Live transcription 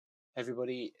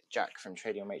Everybody, Jack from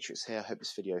Trading on Matrix here. I hope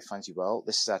this video finds you well.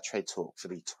 This is our trade talk for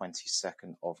the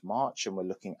 22nd of March, and we're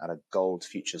looking at a gold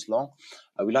futures long.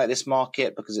 We like this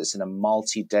market because it's in a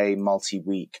multi-day,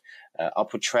 multi-week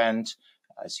upward trend.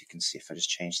 As you can see, if I just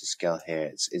change the scale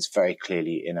here, it's very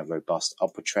clearly in a robust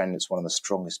upward trend. It's one of the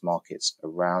strongest markets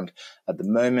around at the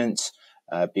moment,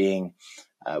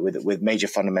 with major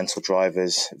fundamental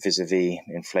drivers vis-a-vis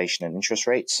inflation and interest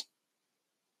rates.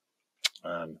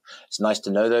 It's nice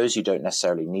to know those. You don't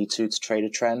necessarily need to trade a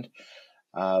trend.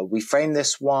 We frame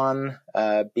this one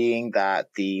being that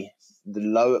the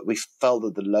low, we felt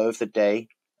that the low of the day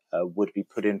would be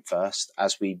put in first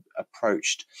as we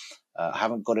approached. I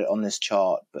haven't got it on this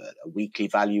chart, but a weekly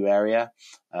value area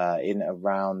in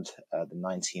around the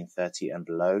 1930 and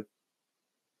below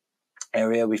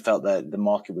area. We felt that the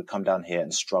market would come down here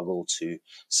and struggle to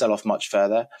sell off much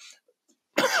further.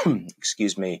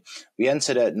 Excuse me. We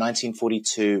entered at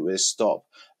 1942 with a stop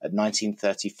at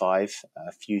 1935,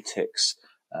 a few ticks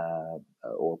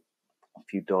or a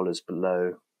few dollars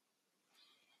below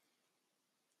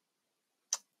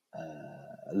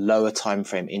a lower time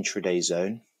frame intraday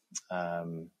zone.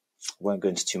 Won't go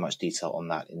into too much detail on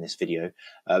that in this video.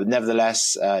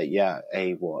 Nevertheless, a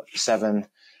 $7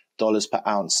 per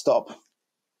ounce stop.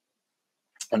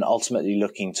 And ultimately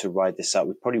looking to ride this out.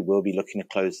 We probably will be looking to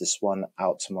close this one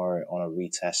out tomorrow on a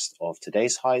retest of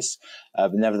today's highs.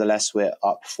 But nevertheless, we're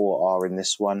up 4R in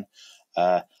this one.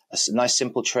 A nice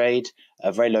simple trade,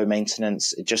 very low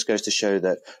maintenance. It just goes to show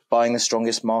that buying the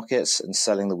strongest markets and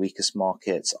selling the weakest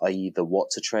markets, i.e. the what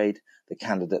to trade, the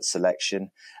candidate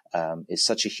selection, is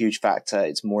such a huge factor.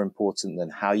 It's more important than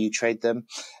how you trade them.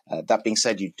 That being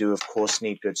said, you do, of course,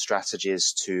 need good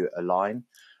strategies to align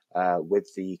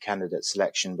with the candidate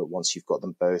selection, but once you've got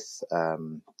them both,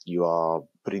 you are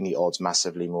putting the odds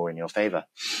massively more in your favor.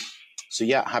 So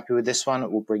yeah, happy with this one.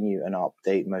 We'll bring you an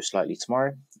update most likely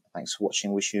tomorrow. Thanks for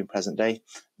watching. Wish you a pleasant day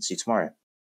and see you tomorrow.